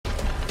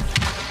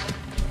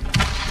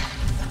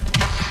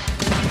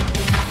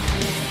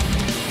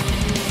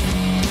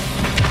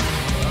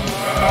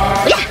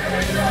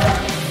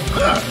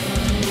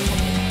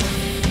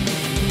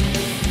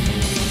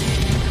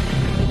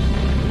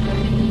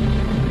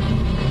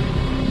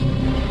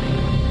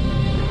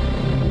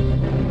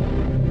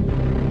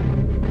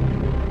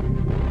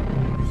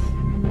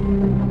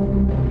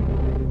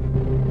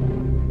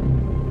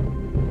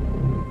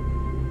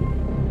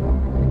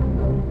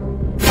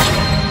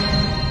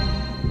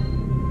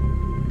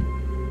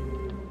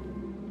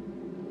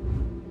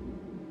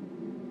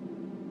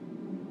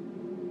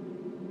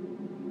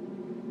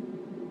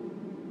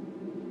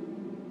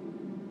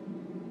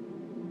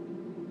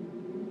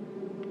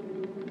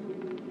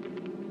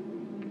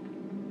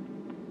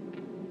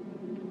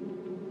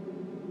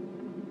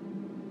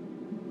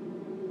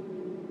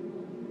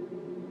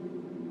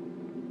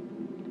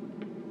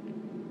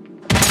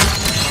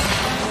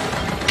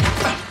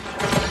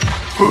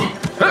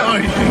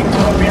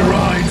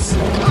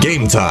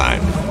game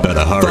time.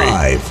 Better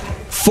hurry. 5,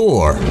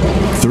 4,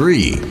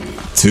 3,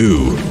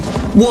 2,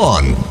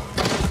 1.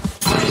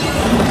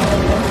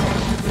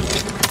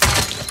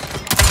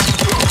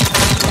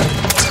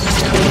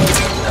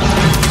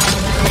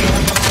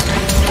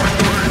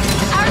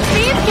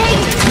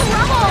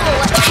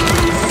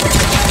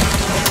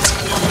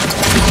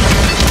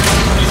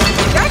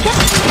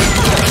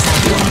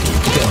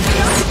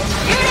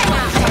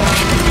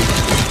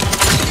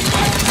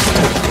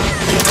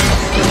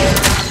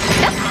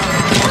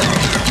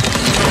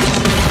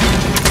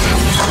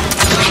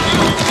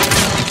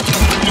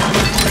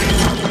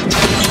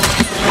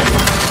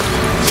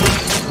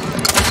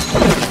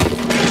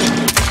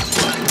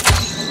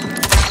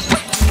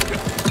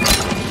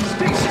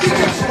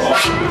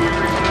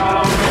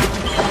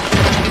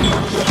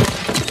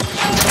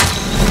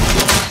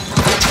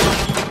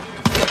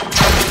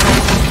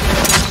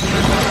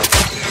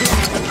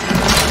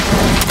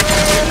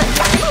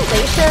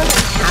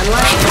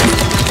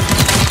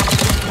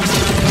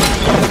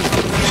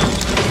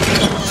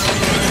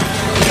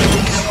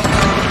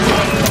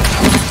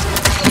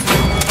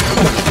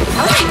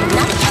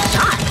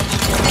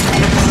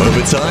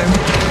 Overtime?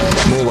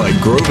 More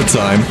like Grover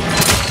time.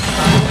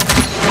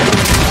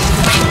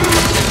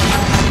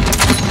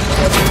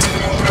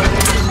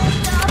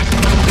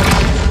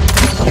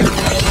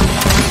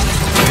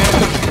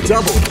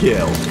 Double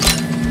kill.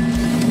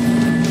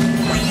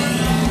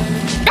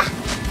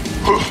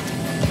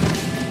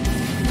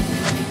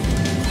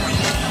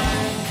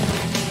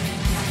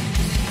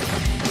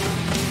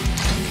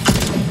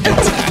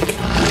 Attack.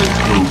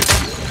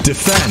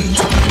 Defend.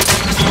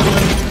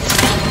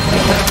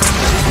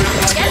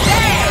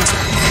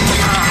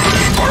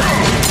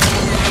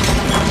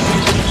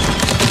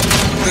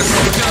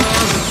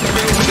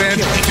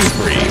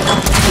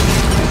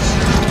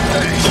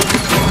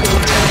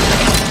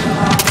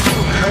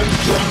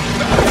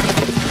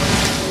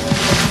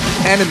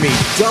 Enemy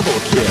double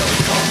kill.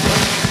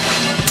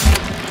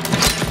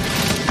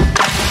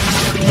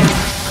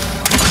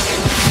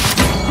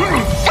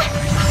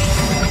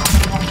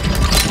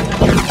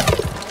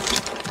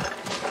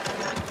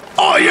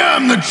 I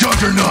am the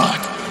Juggernaut!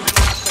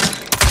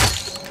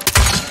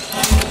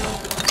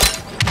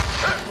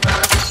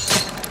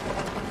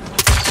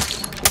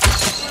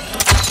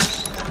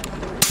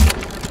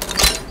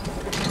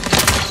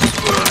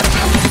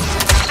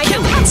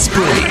 Killing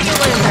spree.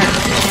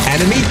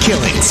 Enemy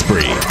killing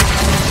spree.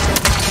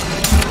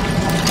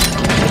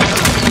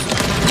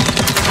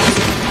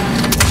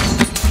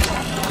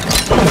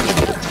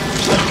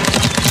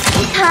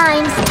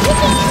 Time's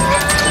ticking.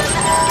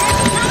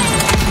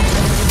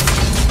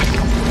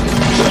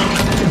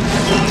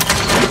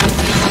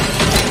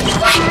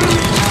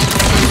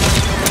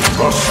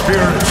 The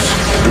spirits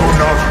do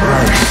not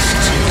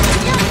rest.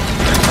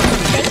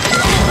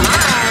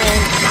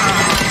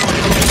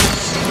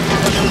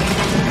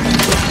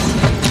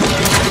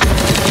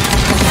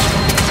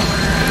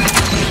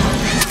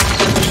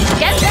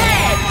 Get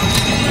ready.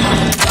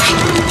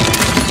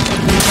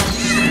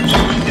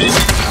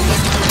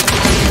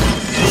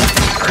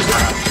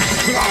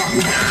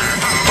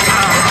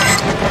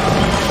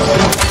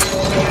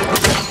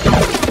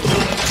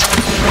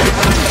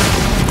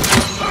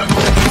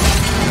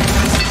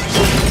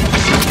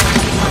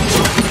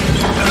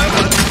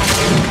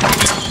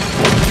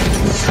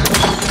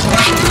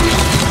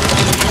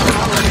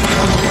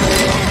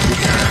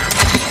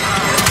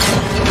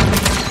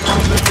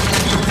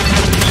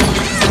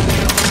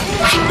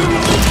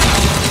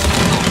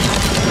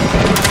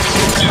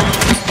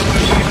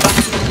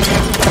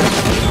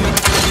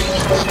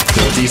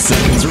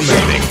 Seconds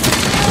remaining.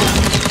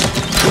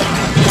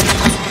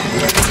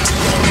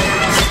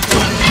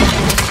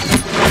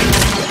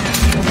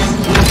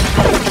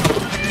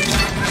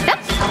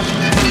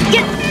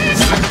 Get.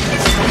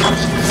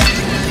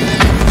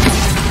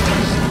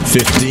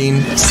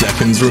 15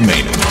 seconds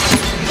remaining.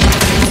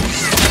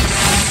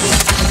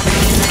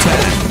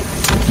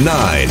 10,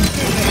 9,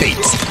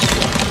 8,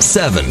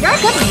 7,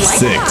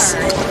 6,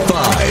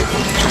 5,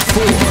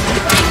 4,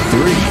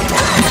 3,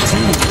 2,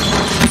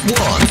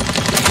 1.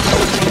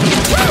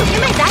 Woo, you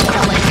made that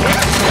feel like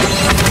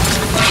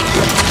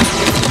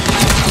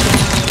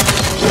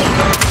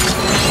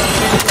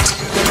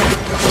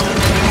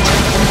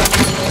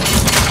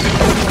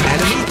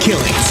Enemy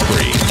killing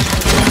spree.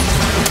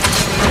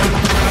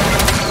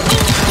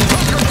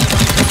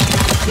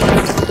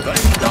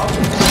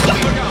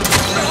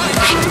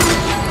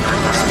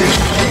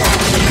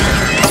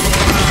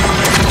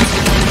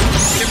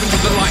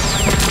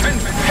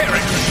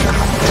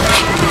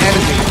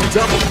 Enemy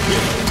double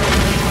kill.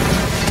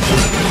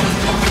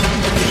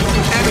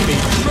 Enemy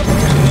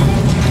triple.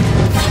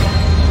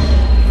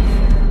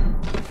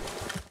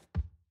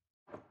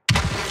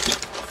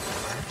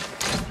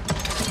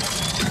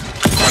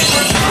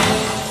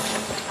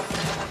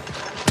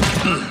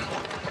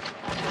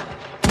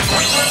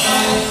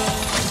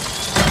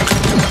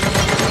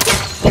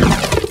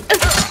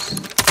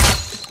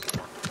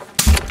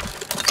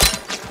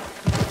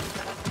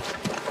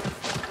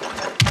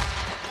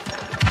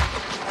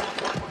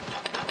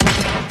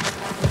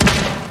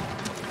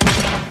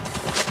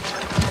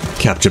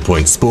 Capture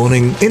point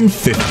spawning in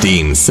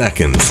 15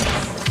 seconds.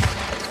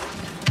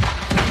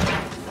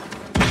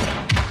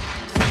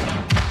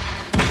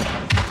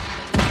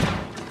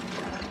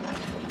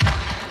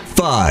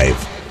 5,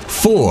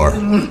 4,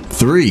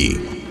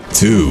 3,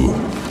 2,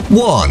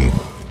 1.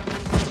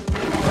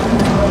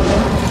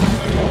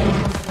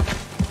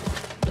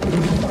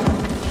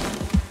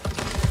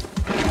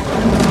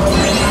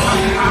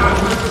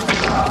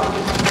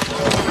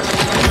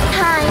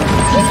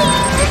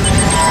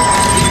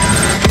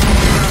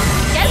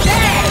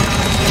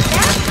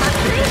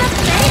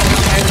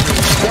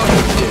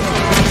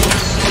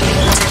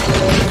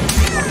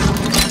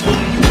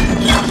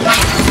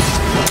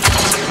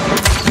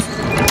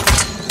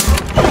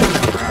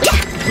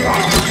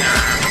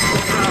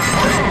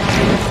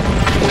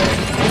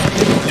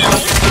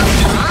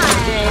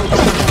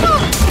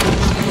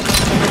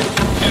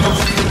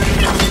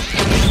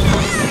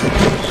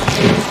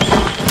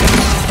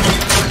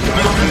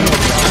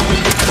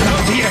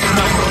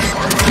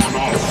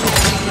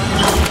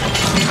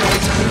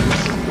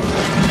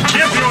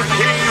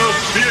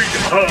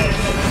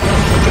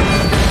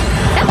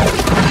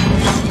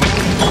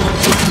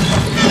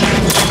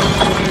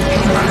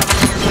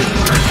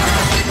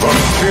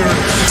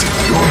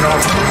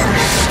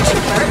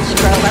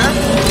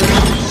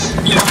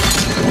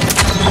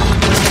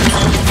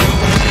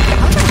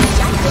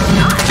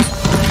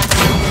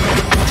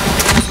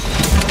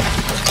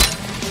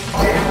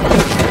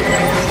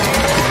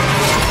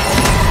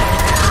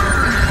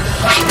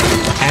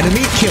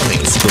 Enemy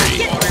killing spree.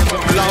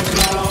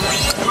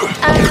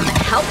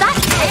 Help that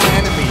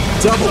Enemy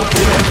double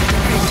kill.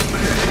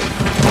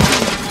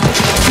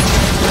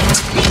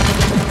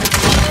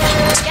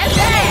 Get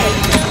big!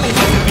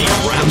 Enemy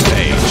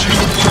rampage.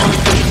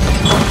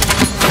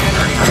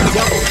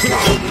 Double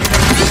kill.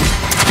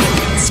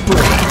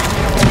 Spree.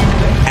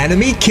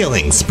 Enemy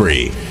killing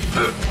spree.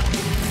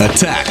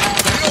 Attack.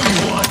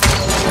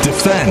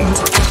 Defend.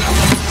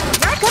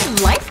 You're a good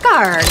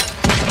lifeguard.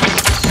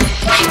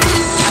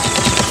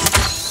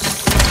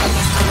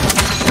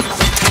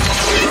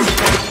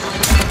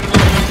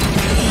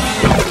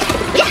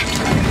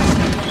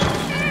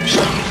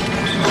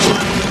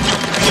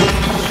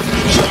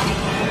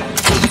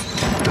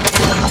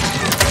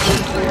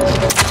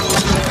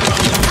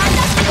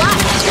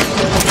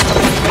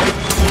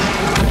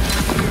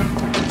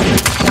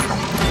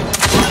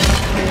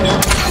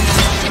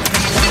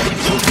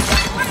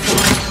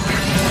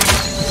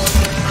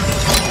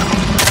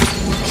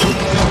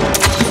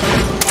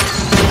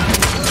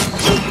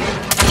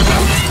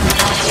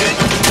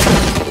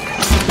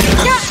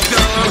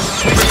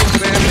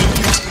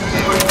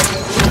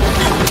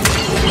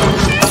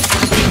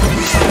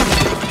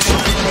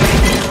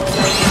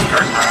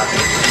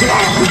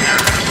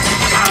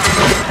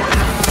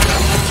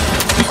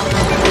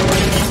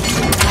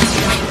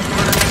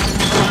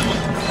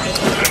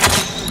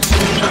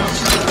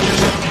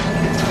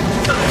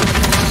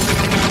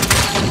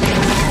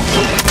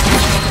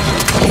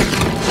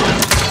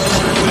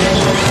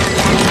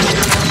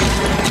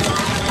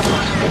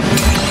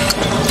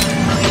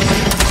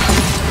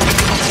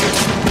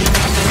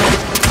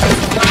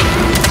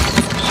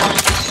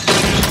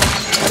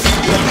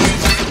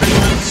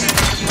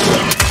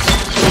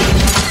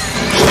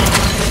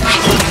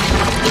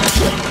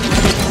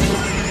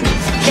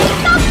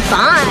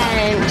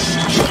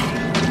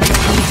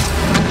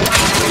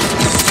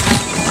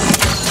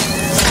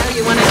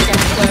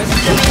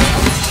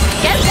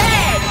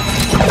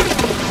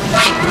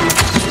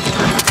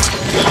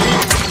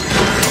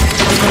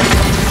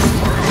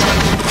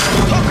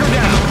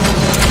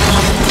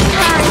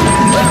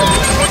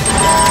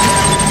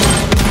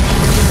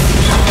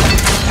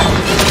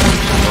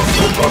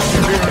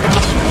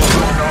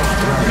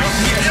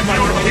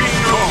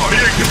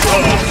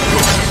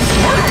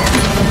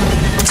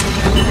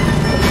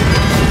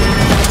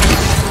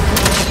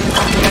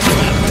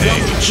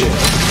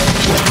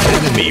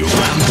 Enemy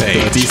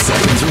rampage. 50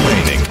 seconds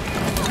remaining.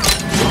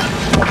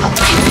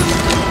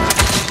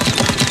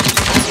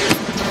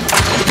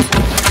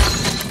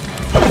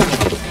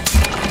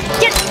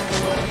 Get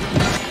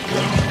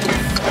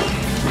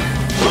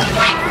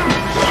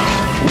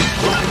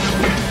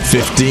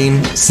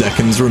 15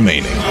 seconds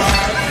remaining.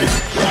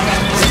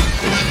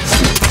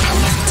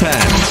 10,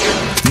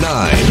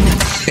 9,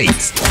 8,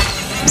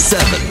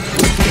 7,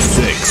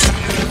 6,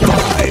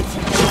 5,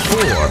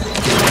 4,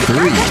 3,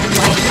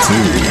 2,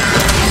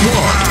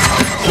 1.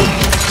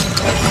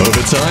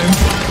 Overtime?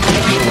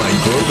 More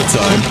like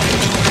overtime.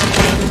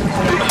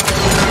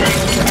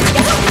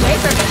 get away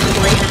from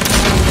me, 10, 9, 8,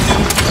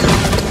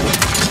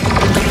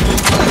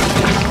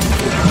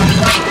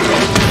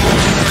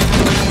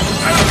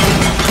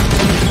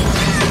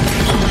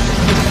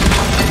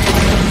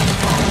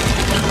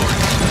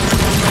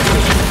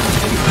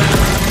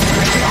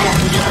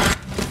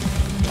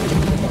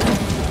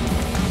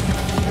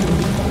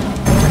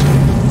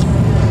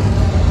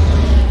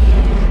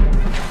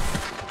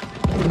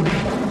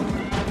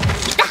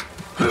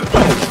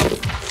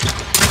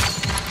 7,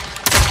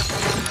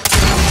 6, 5,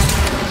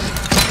 4, 3,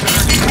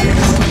 2, 1.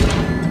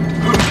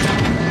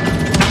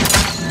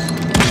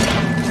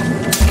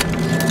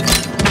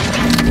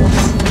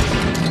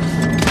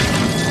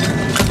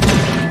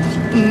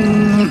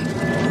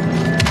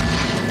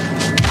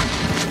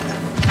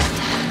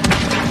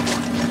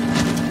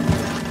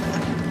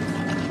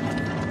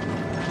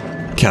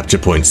 Capture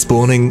point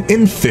spawning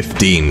in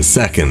 15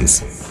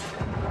 seconds.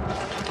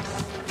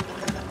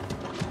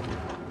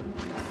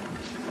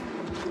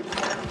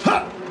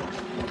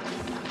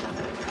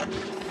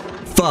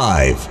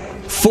 5,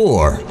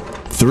 4,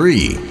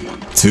 3,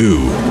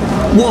 2,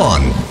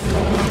 1.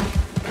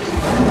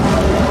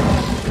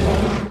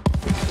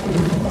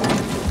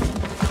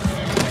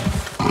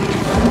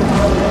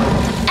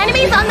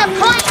 Enemies on the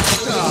point!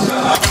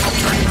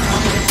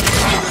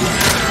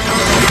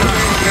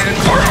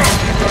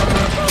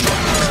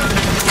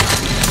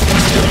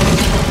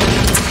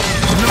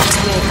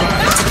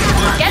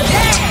 Get it!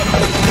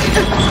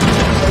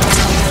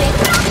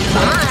 Things are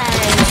fun!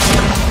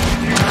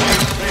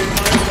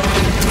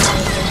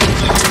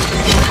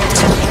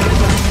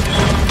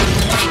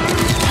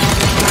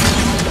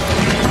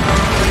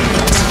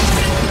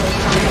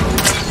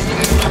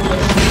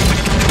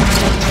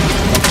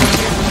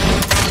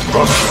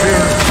 The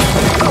spirits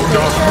do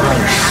not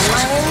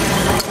rest.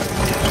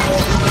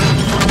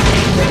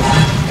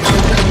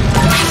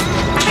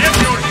 Give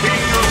your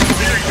kingdom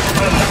big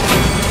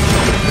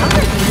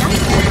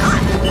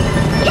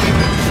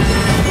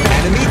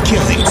Enemy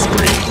killing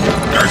spree.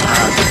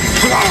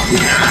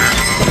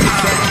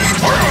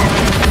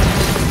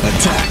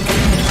 Attack.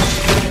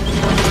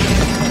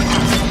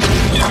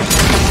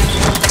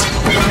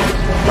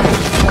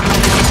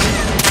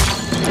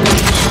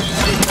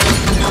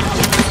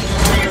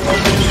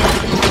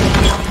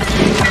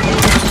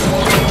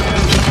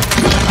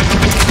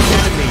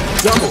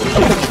 Double.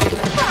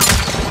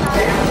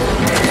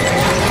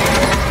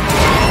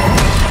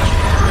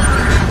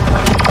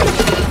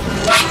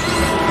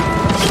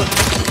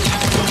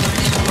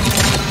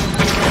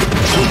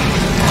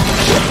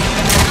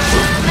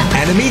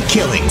 Enemy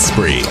killing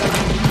spree.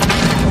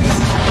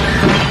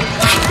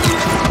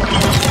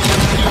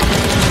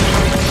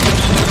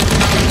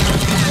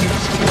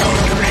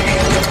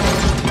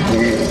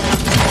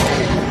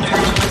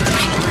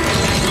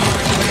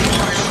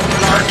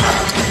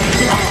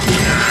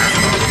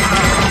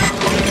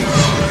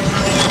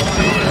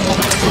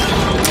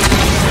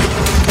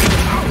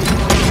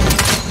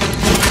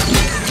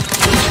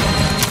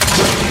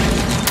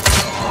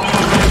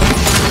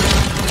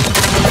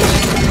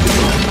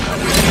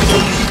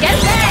 Get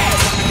it!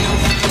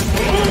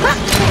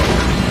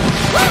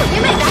 Woo!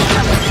 You made that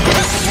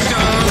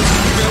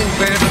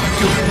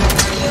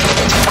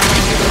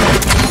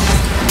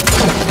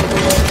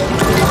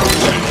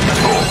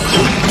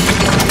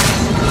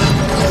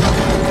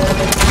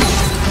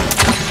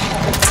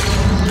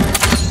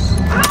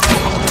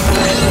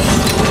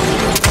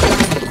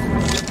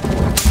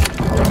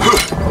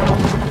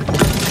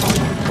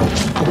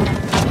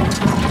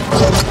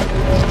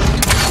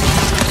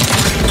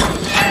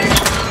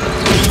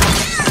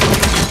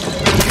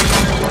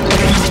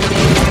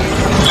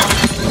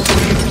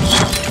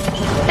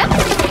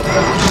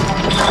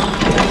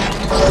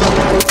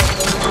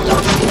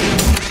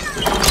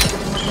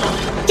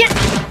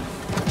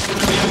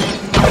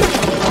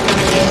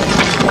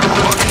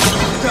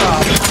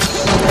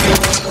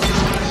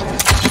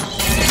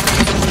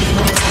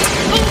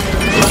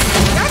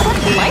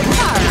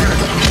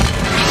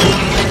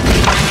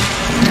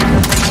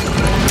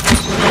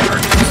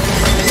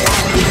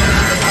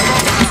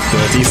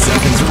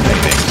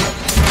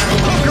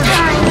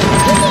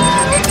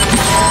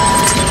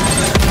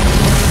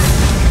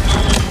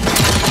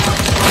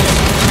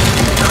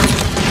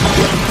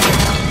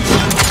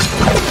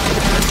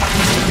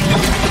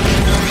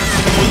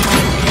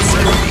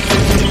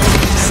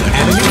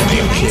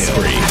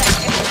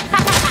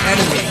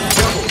Enemy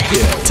double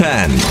kill.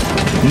 10,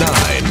 9,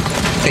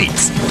 8,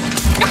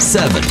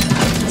 7,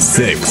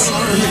 6,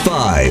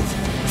 5,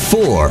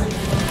 4,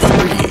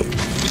 3,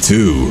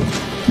 2,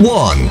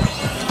 1.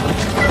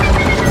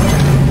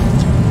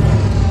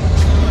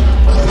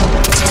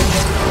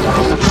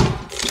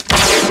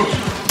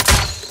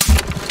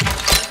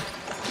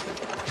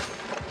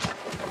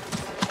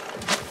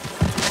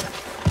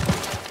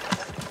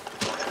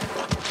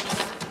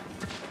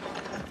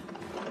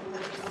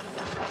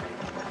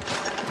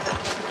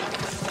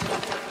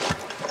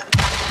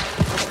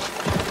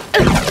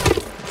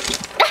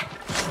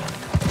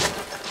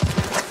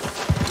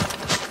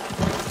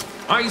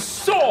 I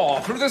soar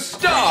through the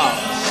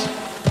stars!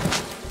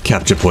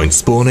 Capture point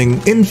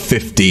spawning in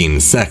 15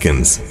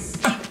 seconds.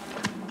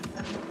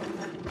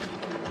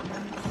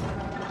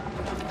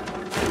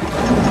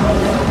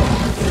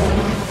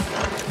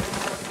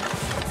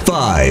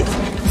 5,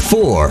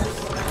 4,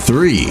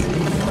 3,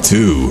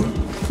 2,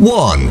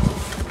 1.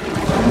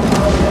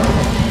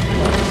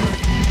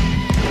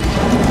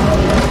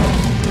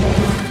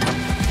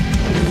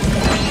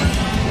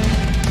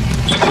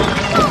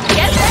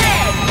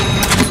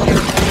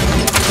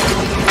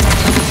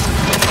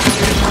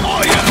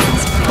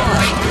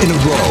 In a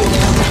row.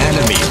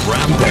 Enemy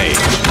rampage.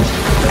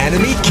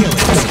 Enemy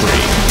killing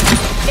spree.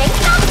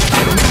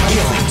 Enemy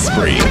killing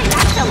spree.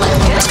 That's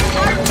delicious.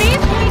 Our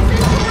beef case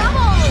is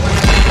trouble.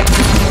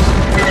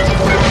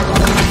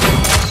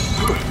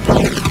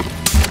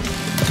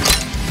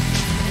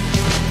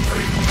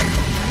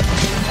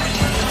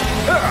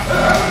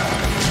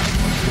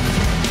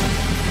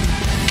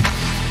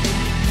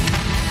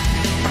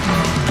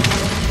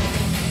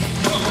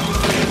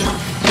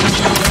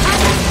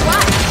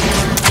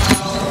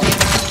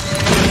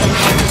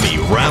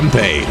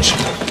 Rampage.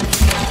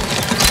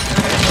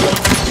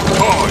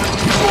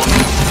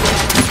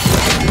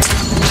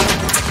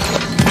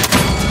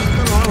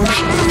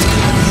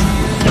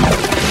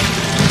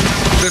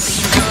 The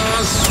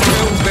stars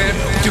will bend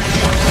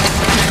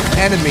to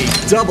Enemy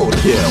double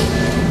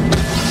kill.